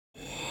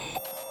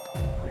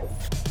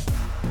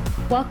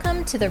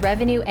Welcome to the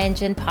Revenue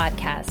Engine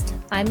podcast.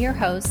 I'm your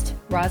host,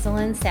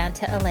 Rosalind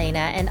Santa Elena,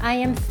 and I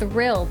am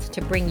thrilled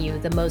to bring you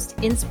the most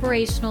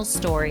inspirational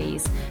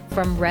stories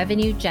from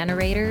revenue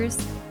generators,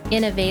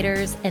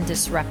 innovators, and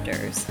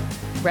disruptors,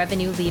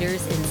 revenue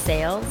leaders in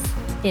sales,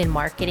 in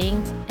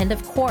marketing, and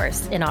of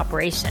course, in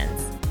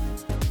operations.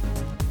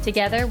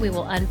 Together, we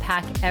will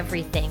unpack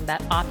everything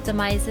that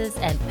optimizes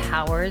and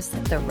powers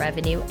the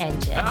revenue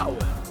engine.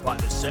 Powered by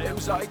the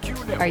Sales IQ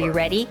Network. Are you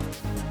ready?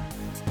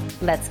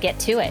 Let's get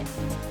to it.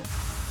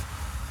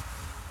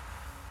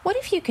 What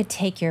if you could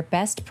take your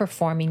best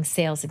performing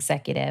sales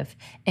executive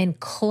and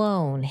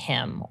clone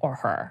him or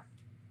her?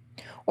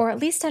 Or at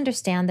least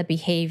understand the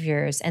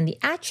behaviors and the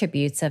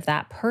attributes of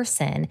that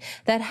person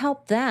that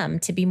help them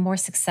to be more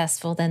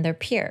successful than their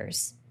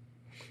peers?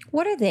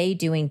 What are they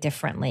doing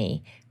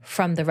differently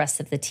from the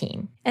rest of the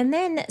team? And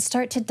then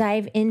start to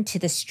dive into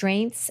the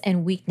strengths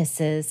and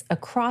weaknesses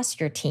across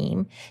your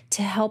team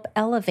to help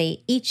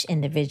elevate each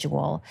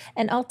individual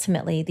and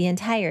ultimately the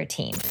entire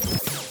team.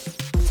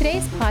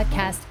 Today's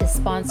podcast is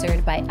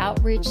sponsored by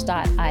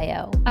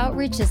Outreach.io.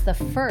 Outreach is the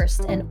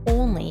first and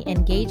only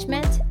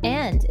engagement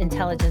and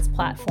intelligence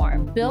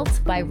platform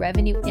built by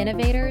revenue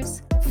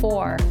innovators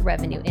for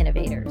revenue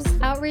innovators.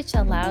 Outreach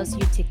allows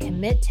you to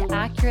commit to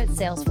accurate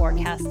sales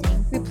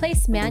forecasting,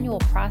 replace manual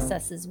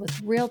processes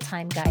with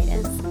real-time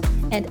guidance,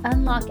 and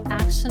unlock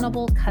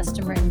actionable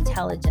customer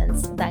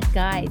intelligence that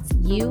guides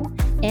you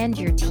and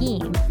your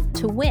team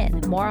to win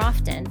more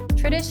often.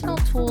 Traditional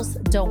tools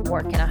don't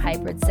work in a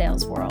hybrid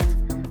sales world.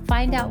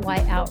 Find out why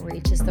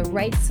Outreach is the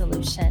right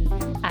solution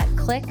at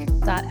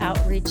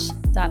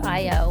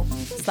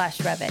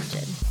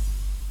click.outreach.io/RevEngine.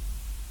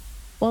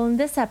 Well, in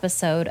this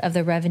episode of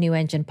the Revenue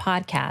Engine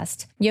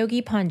podcast,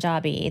 Yogi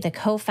Punjabi, the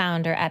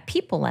co-founder at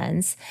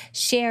PeopleLens,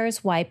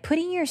 shares why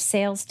putting your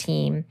sales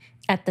team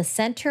at the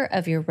center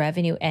of your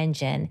revenue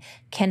engine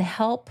can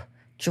help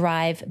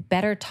drive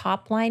better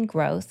top-line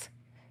growth,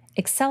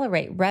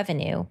 accelerate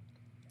revenue,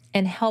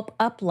 and help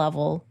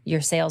up-level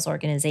your sales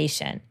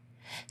organization.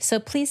 So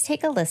please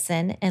take a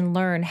listen and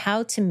learn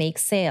how to make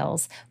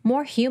sales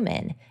more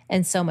human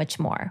and so much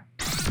more.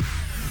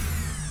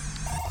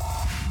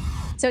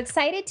 So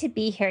excited to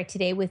be here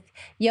today with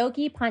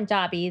Yogi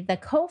Punjabi, the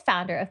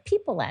co-founder of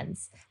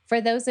PeopleLens.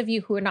 For those of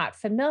you who are not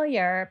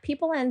familiar,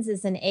 PeopleLens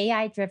is an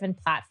AI-driven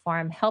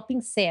platform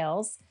helping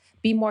sales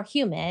be more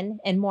human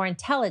and more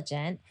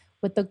intelligent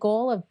with the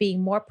goal of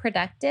being more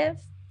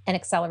productive and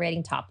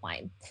accelerating top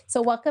line.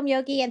 So welcome,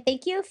 Yogi, and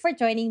thank you for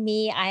joining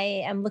me.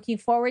 I am looking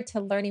forward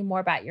to learning more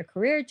about your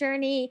career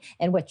journey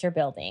and what you're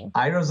building.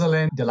 Hi,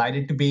 Rosalind.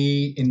 Delighted to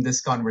be in this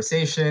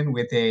conversation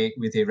with a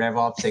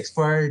RevOps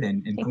expert,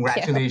 and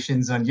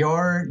congratulations on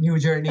your new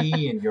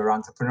journey and your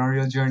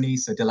entrepreneurial journey.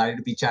 So delighted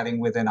to be chatting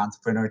with an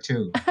entrepreneur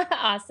too.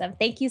 Awesome.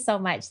 Thank you so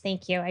much.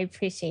 Thank you. I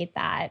appreciate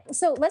that.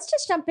 So let's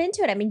just jump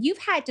into it. I mean, you've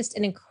had just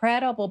an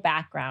incredible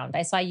background.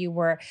 I saw you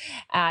were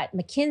at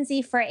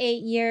McKinsey for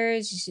 8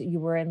 years. You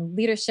were in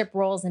leadership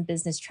roles in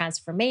business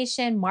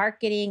transformation,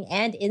 marketing,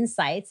 and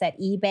insights at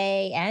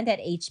eBay and at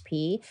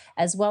HP,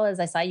 as well as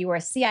I saw you were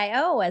a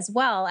CIO as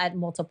well at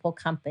multiple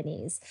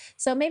companies.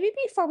 So maybe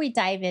before we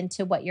dive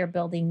into what you're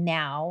building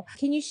now,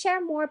 can you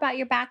share more about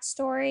your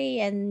backstory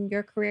and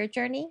your career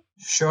journey?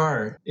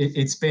 Sure.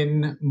 It's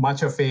been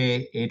much of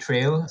a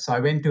trail. So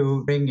I went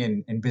to Ring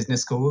in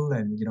business school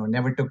and,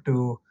 never took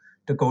to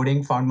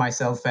coding, found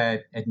myself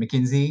at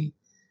McKinsey,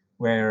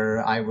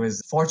 where I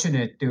was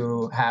fortunate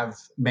to have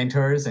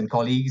mentors and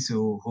colleagues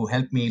who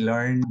helped me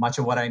learn much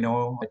of what I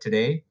know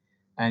today.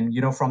 And,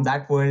 from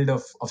that world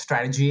of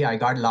strategy, I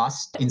got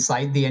lost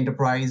inside the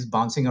enterprise,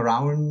 bouncing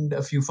around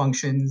a few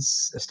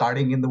functions,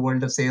 starting in the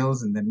world of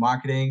sales and then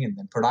marketing and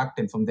then product,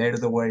 and from there to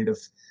the world of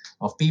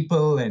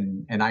people.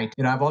 And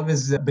I've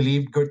always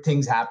believed good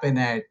things happen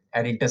at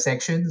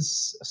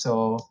intersections.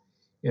 So,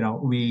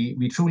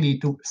 we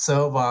truly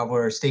serve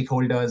our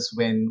stakeholders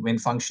when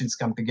functions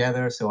come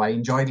together. So I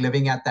enjoyed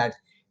living at that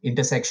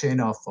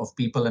intersection of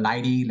people and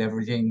IT,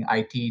 leveraging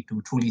IT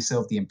to truly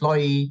serve the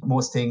employee.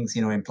 Most things,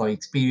 employee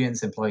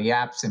experience, employee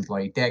apps,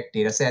 employee tech,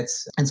 data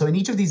sets. And so in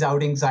each of these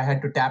outings, I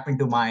had to tap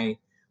into my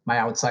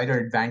outsider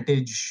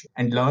advantage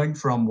and learn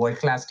from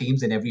world-class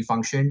teams in every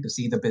function to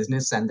see the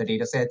business and the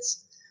data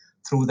sets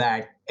through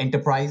that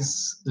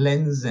enterprise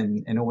lens.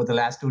 And over the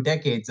last 2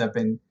 decades, I've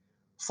been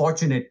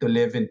fortunate to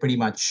live in pretty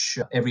much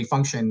every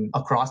function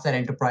across that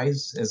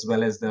enterprise, as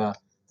well as the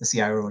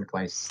CIO role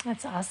twice.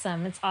 That's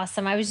awesome. It's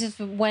awesome. I was just,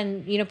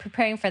 when,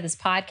 preparing for this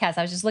podcast,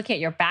 I was just looking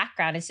at your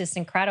background. It's just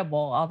incredible,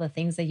 all the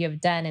things that you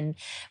have done and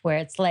where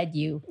it's led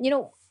you.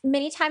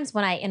 Many times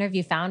when I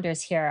interview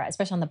founders here,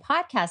 especially on the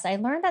podcast, I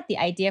learned that the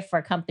idea for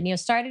a company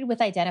started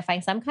with identifying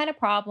some kind of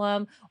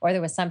problem or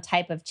there was some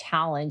type of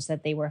challenge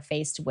that they were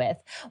faced with.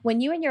 When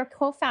you and your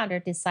co-founder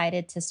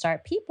decided to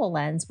start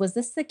PeopleLens, was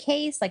this the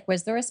case? Like,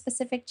 was there a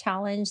specific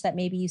challenge that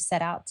maybe you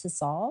set out to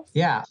solve?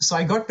 Yeah. So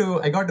I got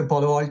to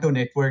Palo Alto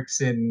Networks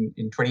in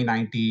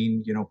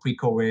 2019,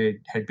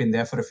 pre-COVID, had been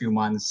there for a few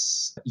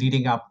months,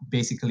 leading up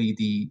basically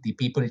the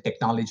people,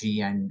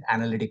 technology, and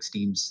analytics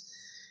teams.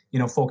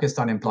 focused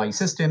on employee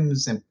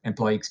systems and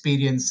employee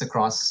experience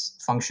across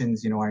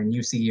functions. Our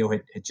new CEO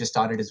had just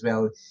started as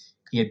well.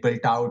 He had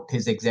built out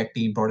his exec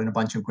team, brought in a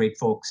bunch of great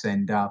folks,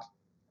 and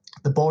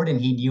the board and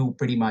he knew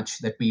pretty much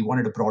that we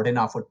wanted to broaden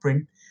our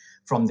footprint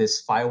from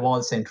this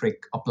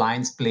firewall-centric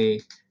appliance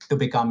play to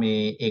become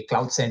a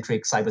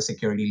cloud-centric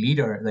cybersecurity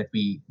leader that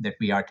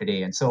we are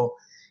today. And so,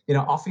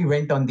 off we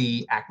went on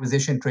the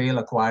acquisition trail,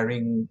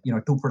 acquiring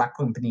two product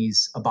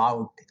companies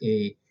about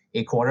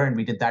a quarter, and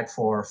we did that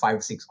for 5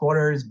 or 6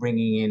 quarters,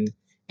 bringing in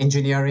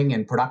engineering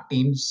and product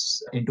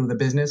teams into the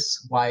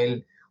business while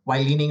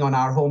leaning on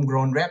our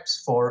homegrown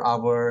reps for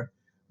our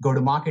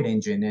go-to-market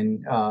engine.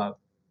 And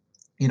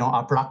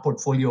our product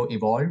portfolio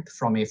evolved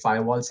from a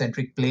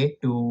firewall-centric play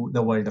to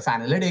the world of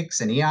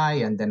analytics and AI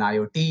and then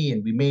IoT,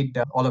 and we made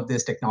all of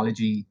this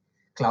technology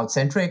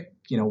cloud-centric.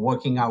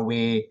 Working our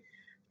way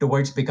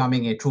towards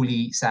becoming a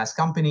truly SaaS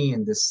company,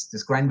 and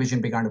this grand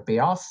vision began to pay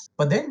off.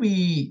 But then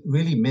we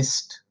really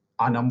missed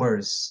our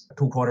numbers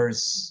 2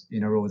 quarters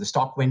in a row. The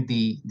stock went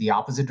the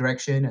opposite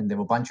direction, and there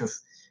were a bunch of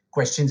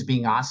questions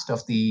being asked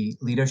of the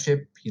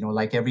leadership.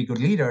 Like every good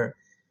leader,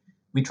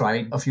 we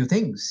tried a few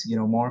things,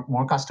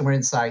 more customer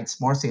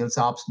insights, more sales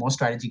ops, more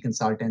strategy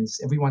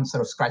consultants, everyone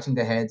sort of scratching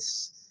their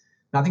heads.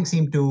 Nothing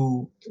seemed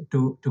to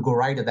go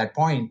right at that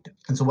point.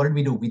 And so what did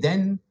we do? We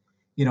then,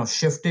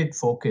 shifted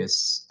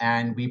focus,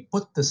 and we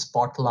put the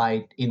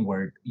spotlight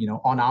inward,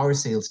 on our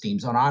sales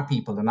teams, on our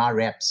people, on our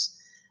reps.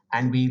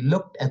 And we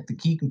looked at the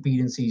key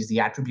competencies, the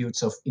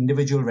attributes of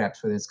individual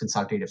reps, whether it's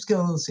consultative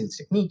skills, sales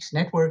techniques,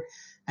 network,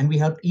 and we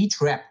helped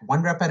each rep,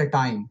 one rep at a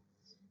time,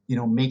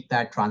 make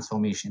that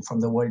transformation from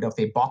the world of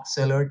a box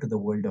seller to the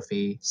world of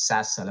a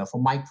SaaS seller.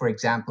 For Mike, for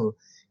example,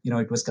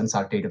 it was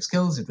consultative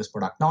skills, it was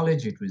product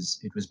knowledge, it was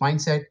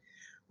mindset.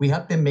 We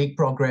helped him make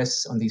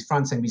progress on these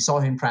fronts, and we saw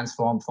him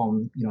transform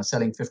from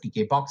selling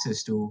 50K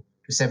boxes to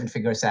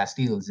 7-figure SaaS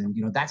deals. And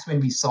that's when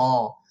we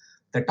saw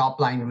the top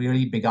line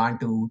really began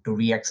to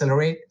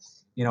reaccelerate.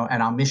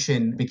 And our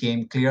mission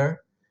became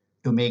clear: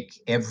 to make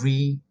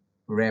every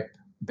rep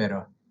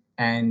better.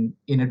 And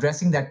in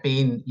addressing that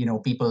pain,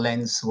 People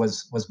Lens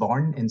was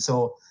born. And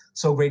so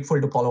grateful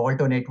to Palo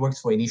Alto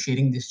Networks for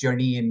initiating this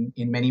journey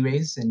in many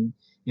ways. And,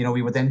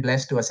 we were then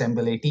blessed to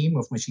assemble a team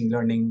of machine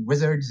learning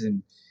wizards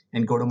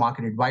and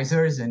go-to-market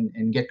advisors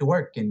and get to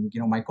work. And,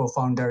 my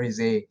co-founder is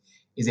a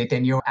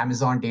 10-year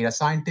Amazon data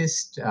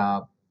scientist.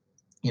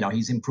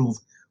 He's improved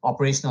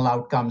operational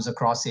outcomes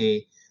across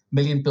a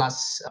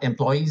million-plus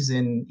employees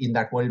in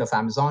that world of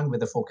Amazon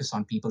with a focus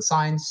on people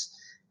science.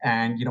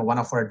 And one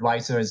of our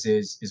advisors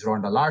is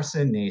Rhonda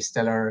Larson, a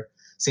stellar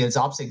sales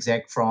ops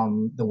exec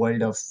from the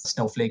world of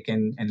Snowflake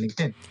and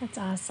LinkedIn. That's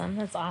awesome.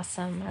 That's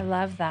awesome. I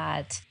love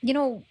that.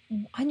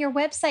 On your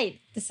website,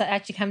 this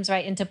actually comes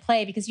right into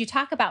play because you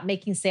talk about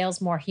making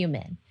sales more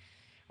human,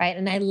 right?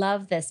 And I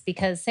love this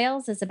because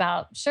sales is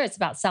it's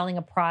about selling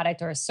a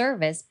product or a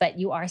service, but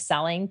you are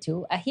selling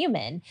to a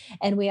human.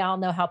 And we all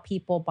know how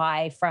people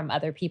buy from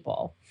other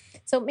people.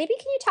 So maybe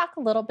can you talk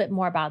a little bit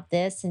more about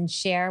this and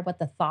share what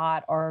the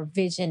thought or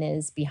vision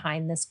is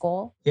behind this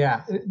goal?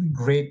 Yeah,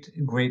 great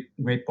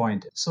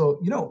point.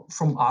 So,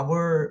 from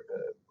our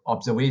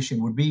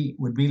observation, would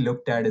we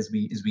looked at as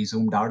we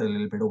zoomed out a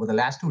little bit over the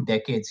last 2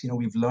 decades,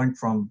 we've learned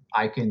from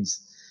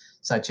icons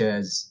such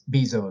as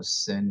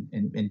Bezos and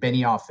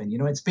Benioff, and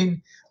it's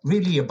been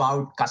really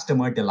about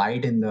customer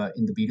delight in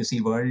the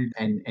B2C world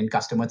and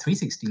customer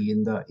 360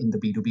 in the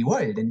B2B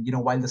world. And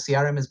while the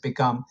CRM has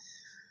become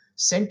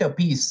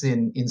centerpiece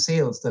in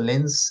sales, the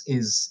lens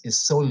is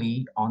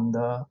solely on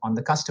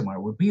the customer.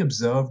 What we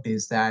observed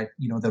is that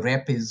the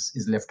rep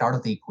is left out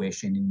of the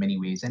equation in many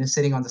ways and is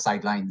sitting on the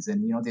sidelines,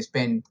 and they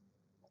spend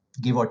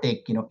give or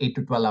take 8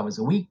 to 12 hours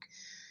a week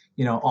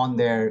on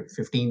their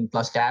 15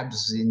 plus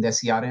tabs in their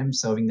CRM,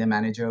 serving their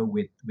manager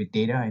with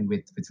data and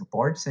with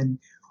reports. And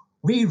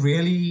we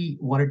really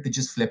wanted to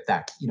just flip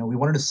that. We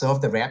wanted to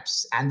serve the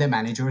reps and their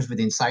managers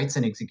with insights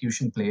and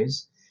execution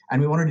plays.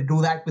 And we wanted to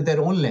do that with their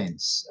own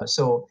lens.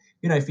 So,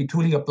 if we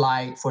truly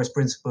apply first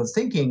principles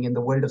thinking in the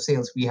world of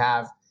sales, we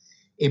have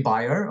a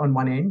buyer on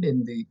one end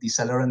and the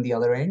seller on the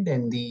other end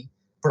and the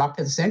product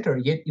at the center.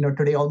 Yet,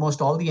 today,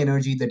 almost all the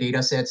energy, the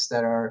data sets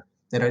that are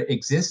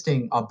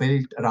existing are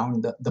built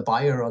around the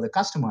buyer or the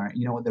customer.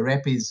 The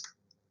rep is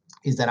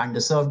that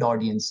underserved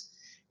audience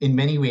in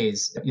many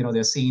ways.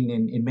 They're seen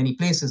in many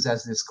places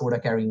as this quota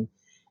carrying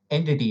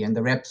entity, and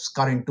the rep's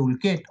current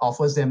toolkit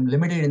offers them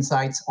limited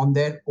insights on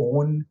their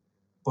own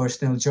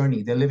personal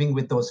journey. They're living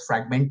with those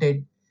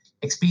fragmented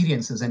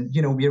experiences. And,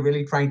 we are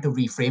really trying to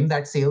reframe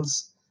that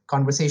sales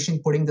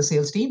conversation, putting the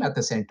sales team at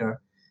the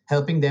center,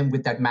 helping them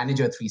with that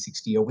manager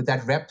 360 or with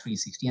that rep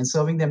 360 and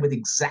serving them with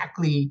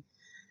exactly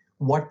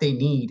what they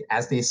need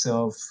as they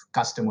serve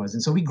customers.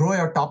 And so we grow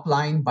our top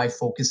line by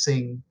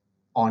focusing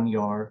on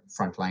your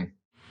front line.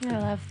 I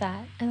love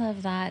that. I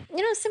love that.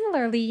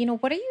 Similarly,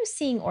 what are you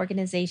seeing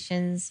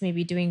organizations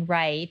maybe doing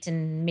right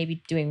and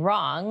maybe doing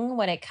wrong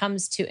when it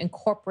comes to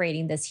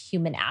incorporating this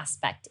human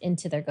aspect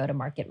into their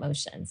go-to-market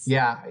motions?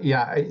 Yeah.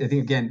 I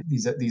think again,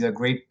 these are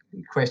great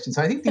questions.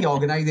 So I think the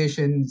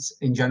organizations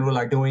in general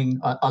are doing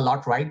a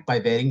lot right by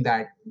wearing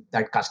that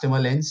customer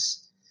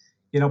lens.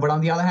 But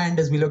on the other hand,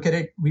 as we look at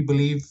it, we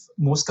believe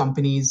most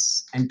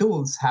companies and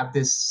tools have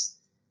this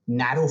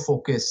narrow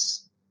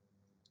focus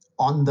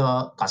on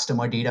the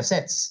customer data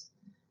sets.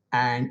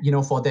 And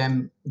for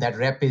them, that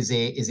rep is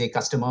a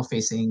customer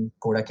facing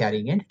quota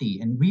carrying entity.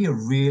 And we are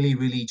really,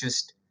 really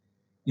just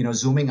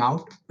zooming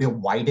out. We're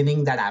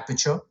widening that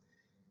aperture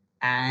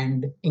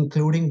and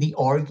including the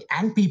org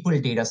and people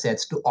data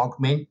sets to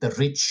augment the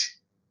rich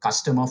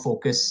customer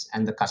focus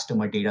and the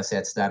customer data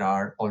sets that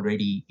are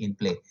already in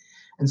play.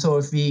 And so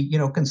if we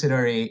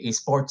consider a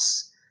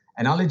sports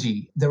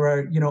analogy, there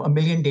are a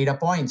million data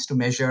points to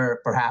measure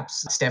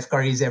perhaps Steph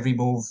Curry's every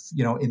move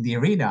in the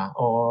arena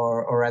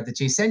or at the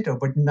Chase Center,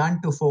 but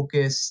none to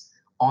focus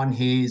on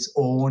his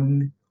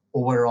own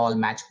overall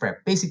match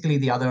prep, basically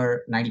the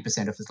other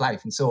 90% of his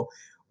life. And so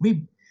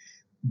we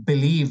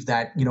believe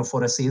that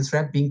for a sales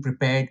rep, being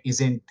prepared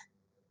isn't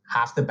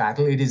half the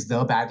battle, it is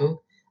the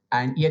battle.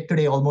 And yet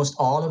today almost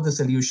all of the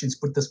solutions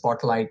put the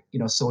spotlight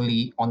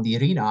solely on the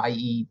arena,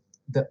 i.e.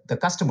 the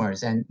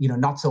customers, and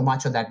not so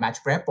much on that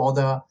match prep or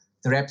the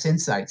reps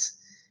insights.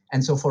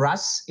 And so for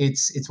us,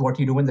 it's what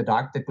you do in the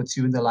dark that puts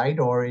you in the light,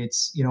 or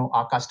it's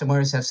our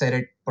customers have said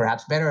it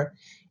perhaps better,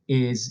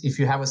 is if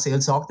you have a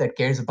sales org that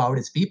cares about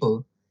its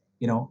people,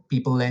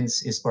 people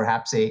lens is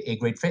perhaps a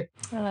great fit.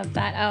 I love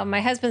that. Oh,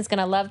 my husband's going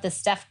to love the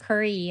Steph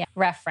Curry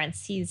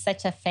reference. He's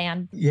such a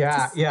fan.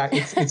 Yeah,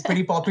 it's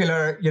pretty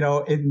popular,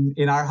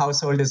 in our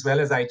household as well.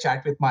 As I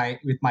chat with my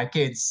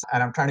kids,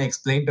 and I'm trying to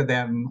explain to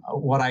them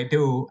what I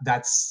do.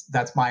 That's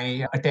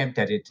my attempt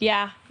at it.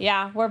 Yeah.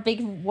 We're big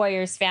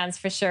Warriors fans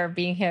for sure,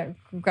 being here,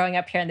 growing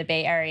up here in the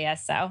Bay Area.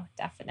 So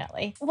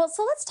definitely. Well,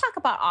 so let's talk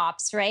about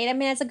ops, right? I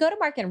mean, as a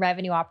go-to-market and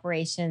revenue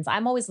operations,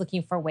 I'm always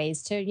looking for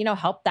ways to,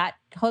 help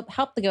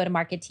the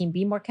go-to-market team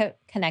be more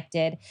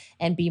connected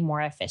and be more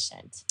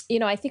efficient.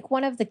 I think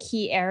one of the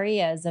key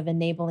areas of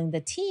enabling the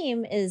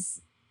team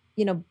is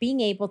being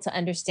able to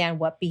understand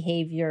what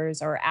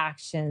behaviors or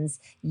actions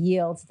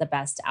yield the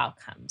best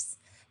outcomes.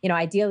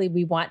 Ideally,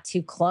 we want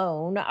to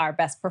clone our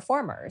best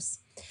performers.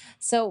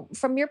 So,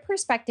 from your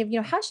perspective,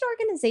 how should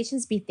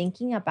organizations be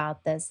thinking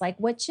about this? Like,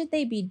 what should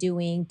they be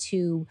doing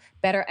to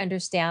better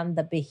understand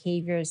the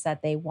behaviors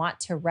that they want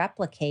to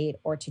replicate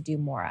or to do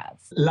more of?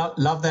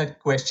 Love that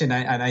question.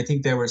 And I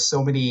think there were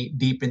so many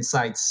deep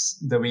insights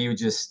the way you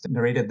just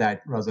narrated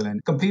that,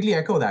 Rosalind. Completely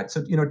echo that.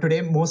 So, today,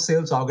 most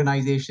sales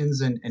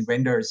organizations and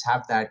vendors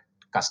have that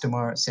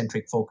customer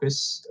centric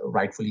focus,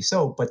 rightfully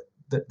so. But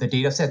the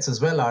data sets as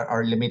well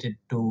are limited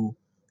to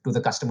the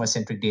customer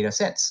centric data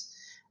sets.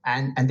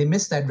 And they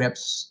miss that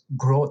reps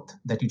growth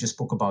that you just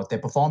spoke about, their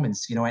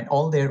performance, and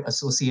all their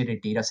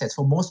associated data sets.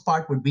 For most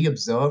part, what we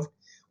observed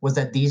was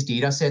that these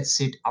data sets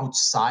sit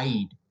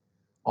outside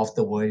of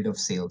the world of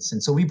sales.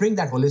 And so we bring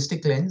that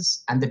holistic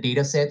lens and the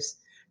data sets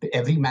to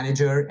every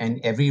manager and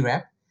every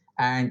rep,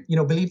 and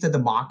believe that the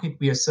market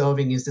we are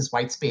serving is this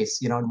white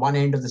space. On one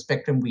end of the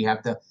spectrum, we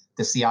have the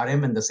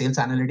CRM and the sales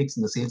analytics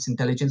and the sales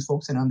intelligence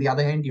folks. And on the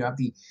other hand, you have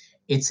the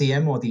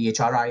HCM or the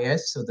HRIS,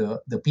 so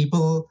the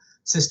people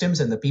systems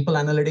and the people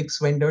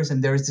analytics vendors.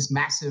 And there is this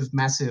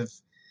massive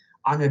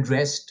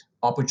unaddressed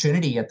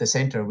opportunity at the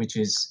center, which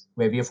is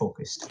where we are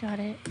focused. Got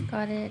it.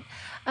 Got it.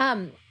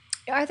 Um,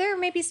 are there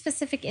maybe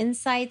specific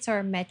insights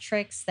or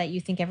metrics that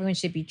you think everyone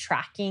should be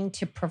tracking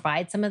to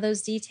provide some of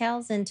those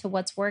details into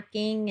what's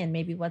working and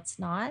maybe what's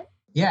not?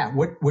 Yeah,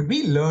 what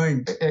we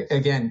learned,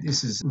 again,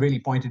 this is a really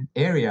pointed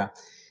area.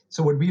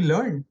 So what we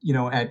learned,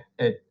 at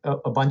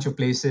a bunch of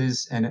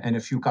places and a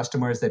few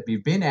customers that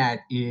we've been at,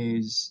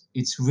 is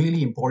it's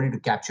really important to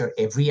capture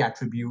every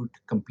attribute,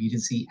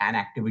 competency, and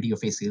activity of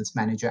a sales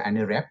manager and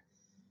a rep,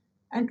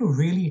 and to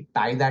really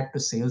tie that to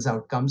sales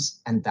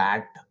outcomes and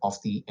that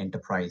of the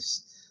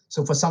enterprise.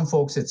 So for some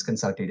folks, it's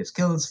consultative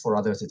skills. For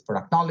others, it's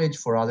product knowledge.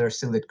 For others,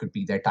 still it could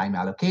be their time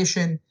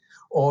allocation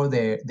or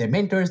their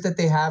mentors that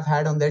they have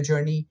had on their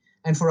journey.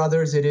 And for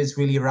others, it is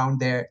really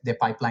around their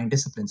pipeline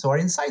discipline. So our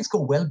insights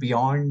go well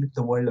beyond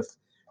the world of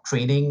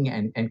training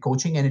and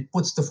coaching, and it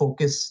puts the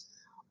focus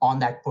on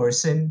that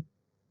person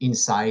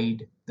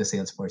inside the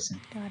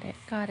salesperson. Got it.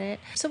 Got it.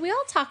 So we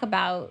all talk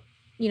about,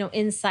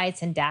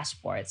 insights and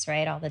dashboards,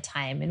 right? All the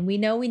time. And we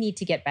know we need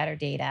to get better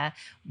data,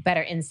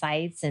 better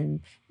insights, and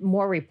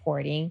more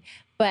reporting.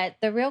 But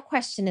the real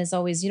question is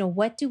always,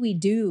 what do we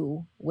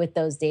do with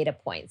those data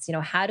points?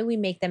 How do we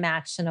make them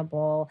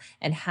actionable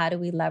and how do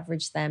we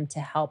leverage them to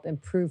help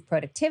improve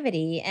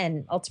productivity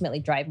and ultimately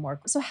drive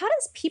more? So how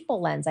does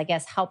People Lens, I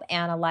guess, help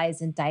analyze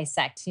and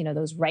dissect,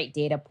 those right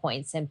data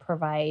points and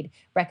provide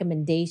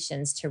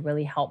recommendations to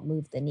really help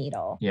move the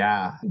needle?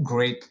 Yeah,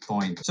 great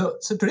point. So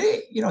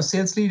today,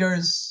 sales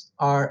leaders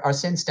are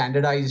sent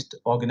standardized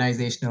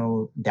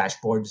organizational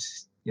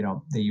dashboards.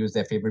 They use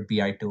their favorite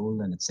BI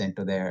tool and it's sent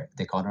to their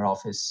corner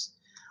office.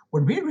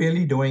 What we're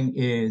really doing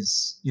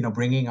is,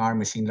 bringing our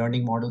machine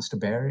learning models to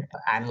bear,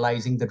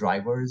 analyzing the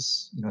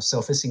drivers,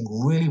 surfacing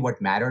really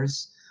what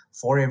matters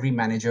for every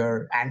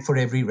manager and for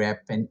every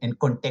rep, and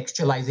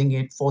contextualizing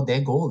it for their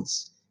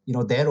goals,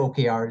 their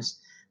OKRs.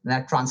 And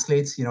that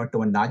translates,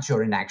 to a nudge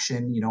or an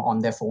action, on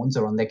their phones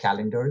or on their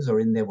calendars or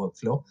in their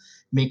workflow,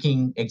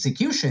 making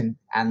execution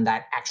and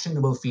that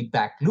actionable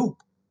feedback loop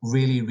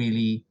really,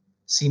 really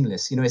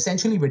seamless.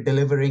 Essentially, we're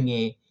delivering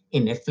a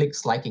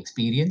Netflix-like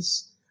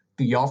experience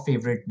to your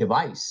favorite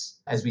device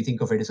as we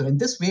think of it. So in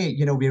this way,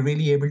 we're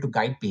really able to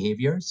guide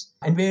behaviors,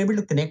 and we're able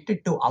to connect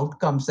it to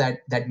outcomes that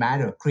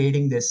matter,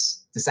 creating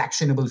this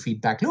actionable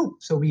feedback loop.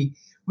 So we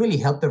really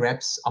help the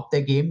reps up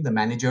their game, the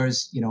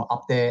managers,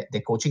 up their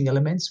coaching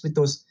elements with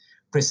those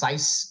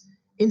precise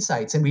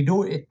insights. And we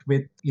do it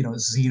with,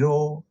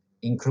 zero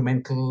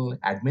incremental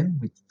admin,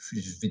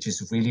 which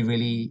is really,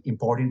 really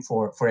important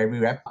for every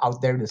rep out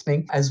there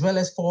listening, as well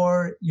as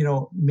for,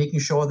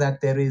 making sure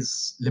that there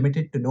is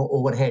limited to no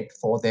overhead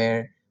for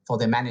their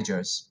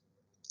managers.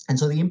 And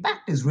so the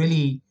impact is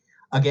really,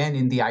 again,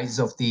 in the eyes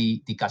of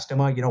the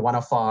customer. One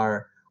of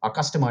our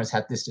customers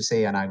had this to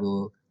say, and I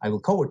will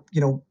quote,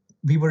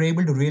 we were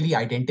able to really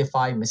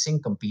identify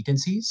missing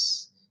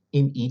competencies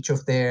in each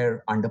of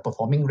their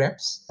underperforming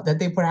reps that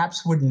they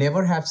perhaps would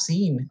never have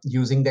seen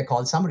using their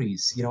call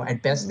summaries.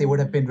 At best, they would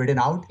have been written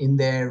out in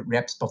their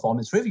reps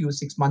performance review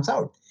 6 months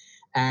out.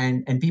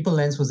 And People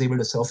Lens was able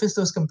to surface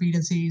those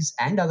competencies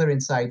and other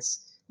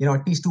insights,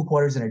 at least 2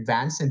 quarters in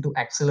advance, and to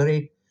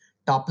accelerate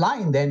top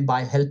line then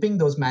by helping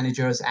those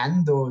managers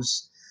and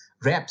those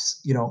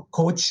reps,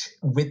 coach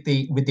with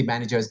the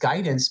manager's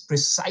guidance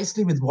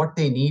precisely with what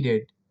they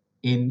needed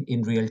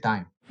in real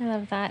time. I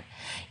love that.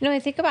 I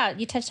think about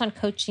you touched on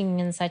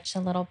coaching and such a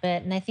little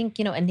bit. And I think,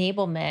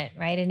 enablement,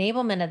 right?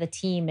 Enablement of the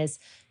team is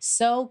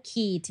so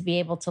key to be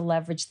able to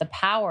leverage the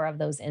power of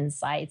those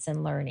insights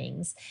and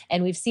learnings.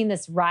 And we've seen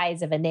this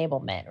rise of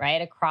enablement,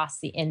 right,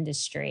 across the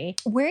industry.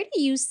 Where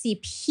do you see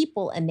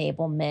people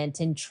enablement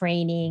and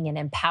training and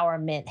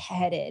empowerment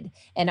headed?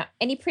 And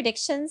any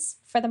predictions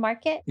for the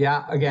market?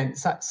 Yeah, again,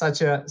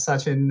 such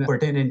an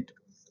pertinent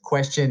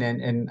question,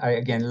 and I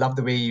again love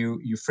the way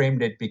you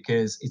framed it,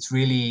 because it's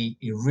really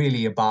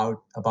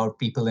about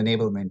people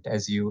enablement,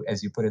 as you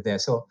put it there.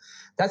 So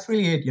that's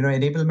really it.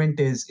 Enablement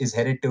is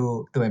headed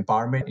to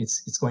empowerment.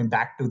 It's going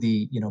back to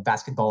the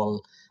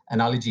basketball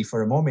analogy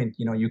for a moment.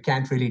 You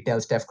can't really tell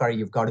Steph Curry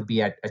you've got to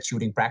be at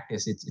shooting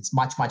practice. It's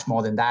much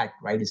more than that,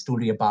 right? It's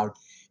truly about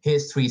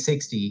his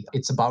 360.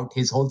 It's about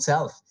his whole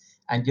self.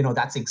 And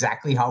that's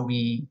exactly how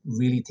we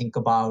really think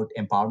about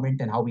empowerment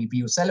and how we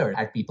view seller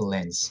at People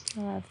Lens.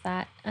 I love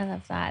that. I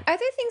love that. Are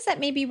there things that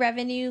maybe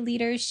revenue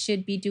leaders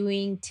should be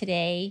doing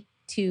today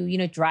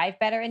to, drive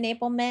better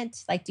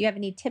enablement? Like, do you have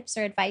any tips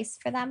or advice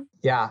for them?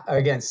 Yeah,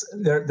 again,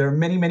 there are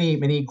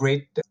many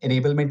great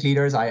enablement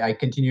leaders. I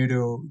continue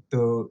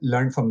to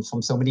learn from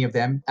so many of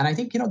them, and I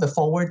think the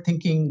forward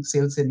thinking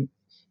sales and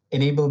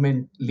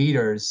enablement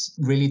leaders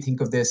really think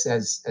of this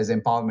as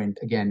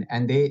empowerment again,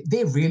 and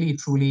they really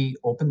truly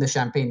open the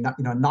champagne.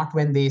 Not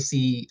when they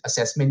see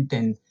assessment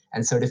and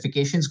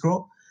certifications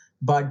grow,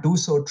 but do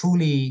so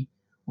truly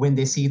when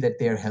they see that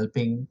they're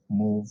helping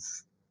move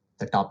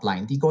the top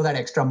line. They go that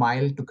extra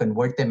mile to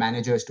convert their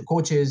managers to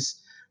coaches,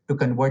 to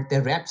convert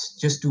their reps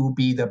just to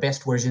be the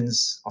best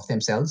versions of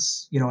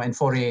themselves. And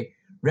for a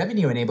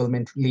revenue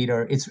enablement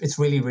leader, it's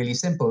really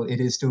simple. It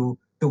is to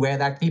wear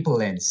that people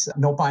lens.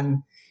 No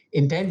pun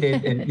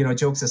intended, and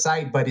jokes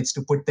aside, but it's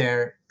to put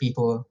their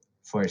people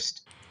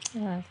first. I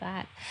love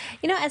that.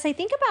 As I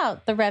think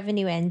about the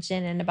revenue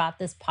engine and about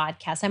this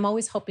podcast, I'm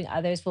always hoping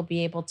others will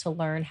be able to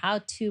learn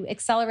how to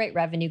accelerate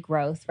revenue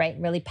growth, right?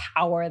 And really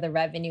power the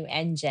revenue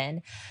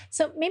engine.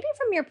 So maybe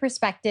from your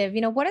perspective,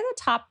 what are the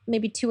top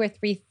maybe 2 or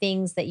 3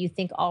 things that you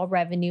think all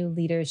revenue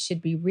leaders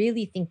should be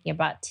really thinking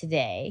about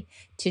today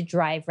to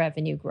drive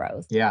revenue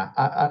growth? Yeah,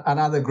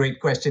 another great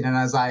question. And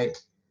as I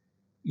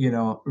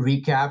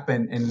recap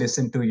and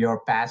listen to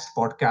your past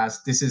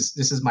podcast, this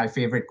is my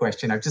favorite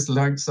question. I've just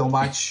learned so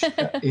much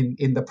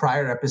in the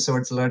prior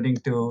episodes, learning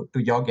to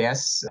your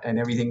guests and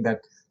everything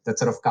that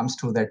sort of comes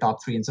through their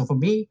top 3. And so for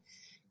me,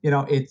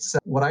 it's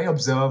what I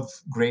observe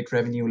great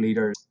revenue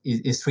leaders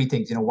is 3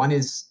 things. One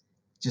is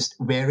just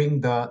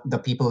wearing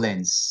the people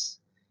lens,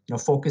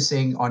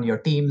 focusing on your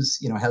teams,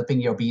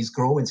 helping your bees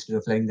grow instead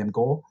of letting them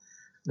go.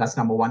 That's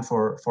number 1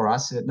 for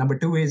us. Number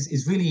 2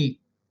 is really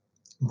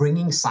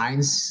bringing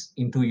science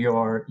into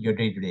your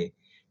day-to-day,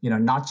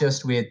 not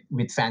just with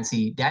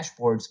fancy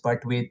dashboards,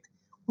 but with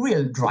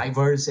real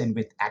drivers and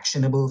with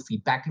actionable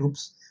feedback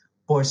loops,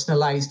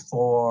 personalized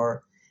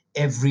for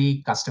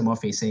every customer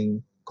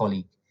facing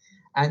colleague.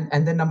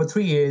 And then number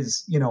 3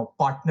 is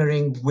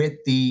partnering with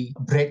the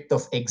breadth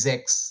of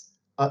execs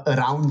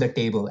around the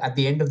table. At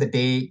the end of the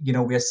day,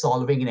 we're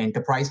solving an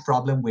enterprise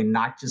problem. We're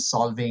not just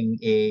solving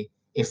a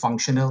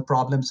functional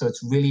problem. So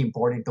it's really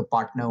important to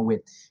partner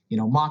with,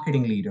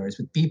 marketing leaders,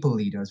 with people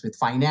leaders, with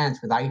finance,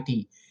 with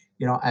IT.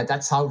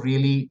 That's how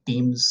really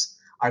teams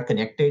are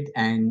connected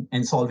and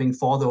solving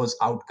for those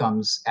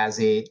outcomes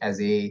as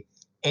a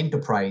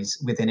enterprise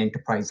with an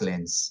enterprise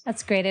lens.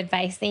 That's great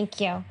advice. Thank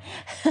you.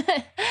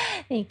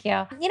 Thank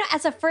you.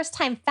 As a first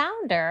time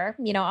founder,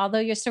 although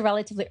you're still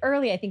relatively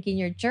early, I think, in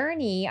your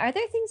journey, are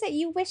there things that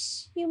you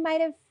wish you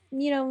might have,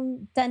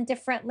 done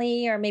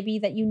differently, or maybe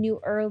that you knew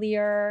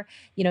earlier,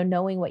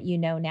 knowing what you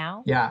know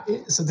now? Yeah.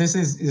 So this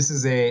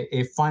is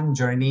a fun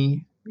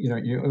journey.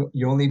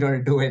 You only going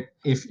to do it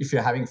if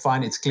you're having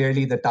fun. It's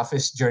clearly the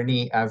toughest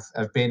journey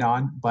I've been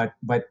on, but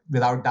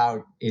without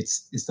doubt,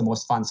 it's the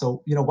most fun.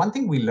 So one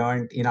thing we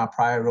learned in our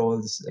prior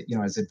roles,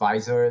 as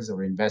advisors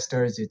or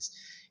investors,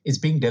 it's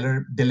being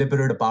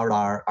deliberate about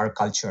our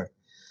culture.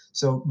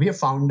 So we are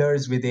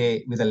founders with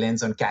a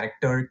lens on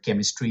character,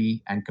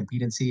 chemistry, and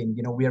competency, and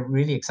we are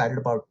really excited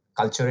about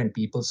culture and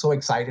people. So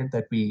excited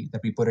that we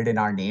put it in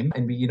our name,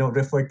 and we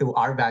refer to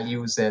our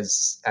values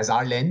as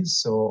our lens.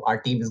 So our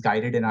team is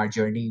guided in our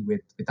journey with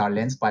our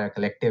lens by our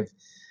collective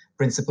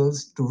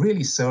principles to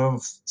really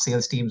serve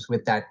sales teams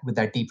with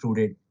that deep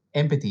rooted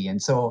empathy. And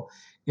so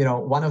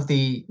one of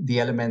the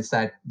elements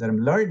that I'm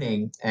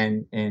learning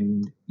and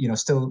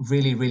still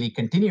really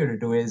continue to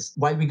do is,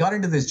 while we got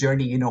into this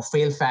journey,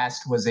 fail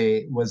fast was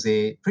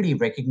a pretty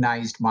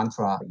recognized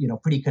mantra,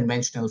 pretty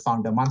conventional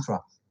founder mantra.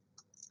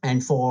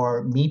 And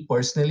for me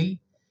personally,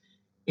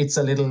 it's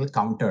a little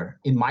counter.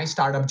 In my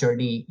startup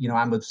journey,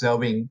 I'm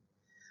observing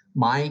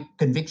my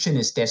conviction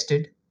is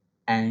tested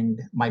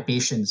and my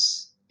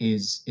patience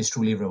is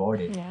truly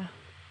rewarded. Yeah.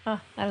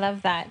 Oh, I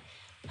love that.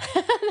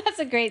 That's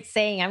a great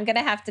saying. I'm going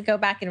to have to go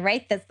back and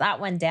write that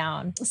one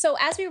down. So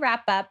as we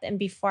wrap up and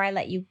before I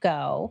let you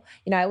go,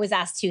 I always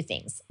ask two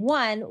things.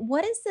 One,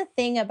 what is the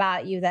thing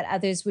about you that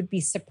others would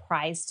be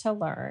surprised to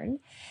learn?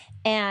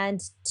 And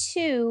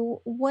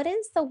two, what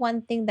is the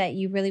one thing that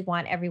you really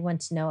want everyone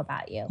to know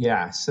about you?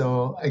 Yeah.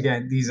 So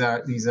again, these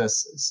are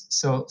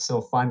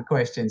so fun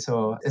questions.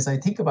 So as I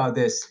think about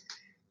this,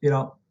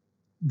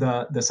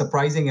 the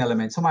surprising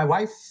element. So my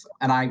wife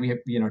and I, we have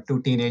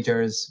two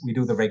teenagers. We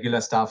do the regular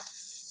stuff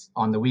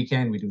on the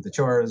weekend. We do the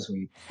chores.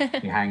 We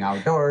hang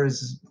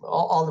outdoors.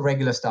 All the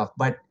regular stuff.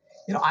 But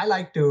I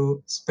like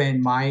to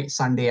spend my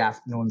Sunday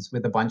afternoons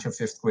with a bunch of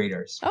fifth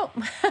graders. Oh.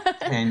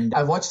 And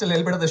I watched a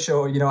little bit of the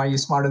show. Are you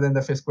smarter than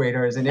the fifth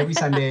graders? And every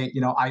Sunday,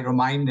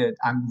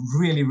 I'm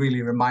really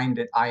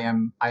reminded I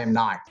am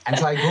not. And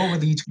so I go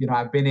with each.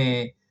 I've been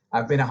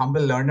a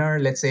humble learner.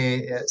 Let's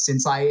say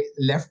since I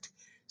left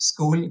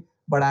school.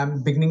 But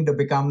I'm beginning to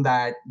become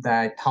that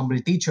humble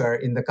teacher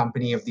in the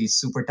company of these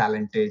super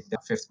talented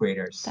fifth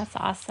graders. That's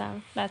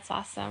awesome. That's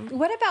awesome.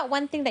 What about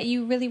one thing that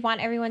you really want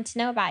everyone to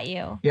know about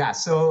you? Yeah.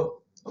 So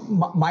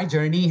my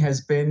journey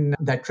has been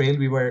that trail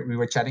we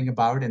were chatting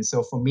about, and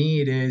so for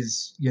me, it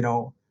is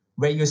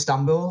where you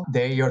stumble,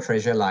 there your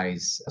treasure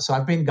lies. So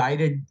I've been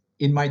guided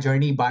in my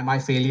journey by my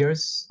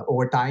failures.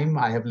 Over time,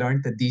 I have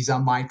learned that these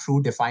are my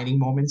true defining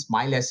moments,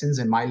 my lessons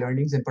and my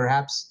learnings, and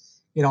perhaps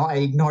I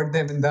ignored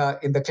them in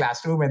the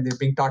classroom, and they're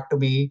being taught to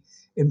me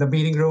in the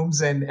meeting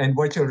rooms and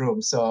virtual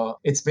rooms. So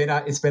it's been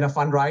a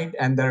fun ride,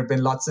 and there have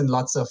been lots and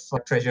lots of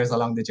treasures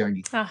along the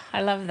journey. Oh,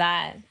 I love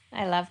that.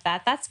 I love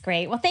that. That's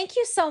great. Well, thank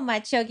you so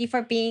much, Yogi,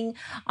 for being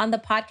on the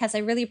podcast. I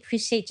really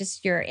appreciate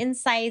just your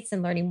insights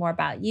and learning more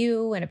about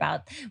you and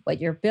about what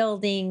you're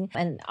building,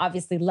 and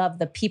obviously love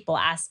the people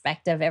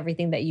aspect of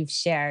everything that you've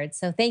shared.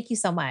 So thank you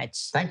so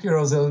much. Thank you,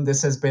 Rosalind.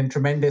 This has been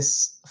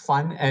tremendous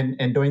fun,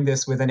 and doing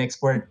this with an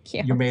expert,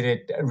 you made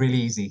it really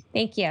easy.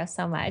 Thank you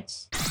so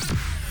much.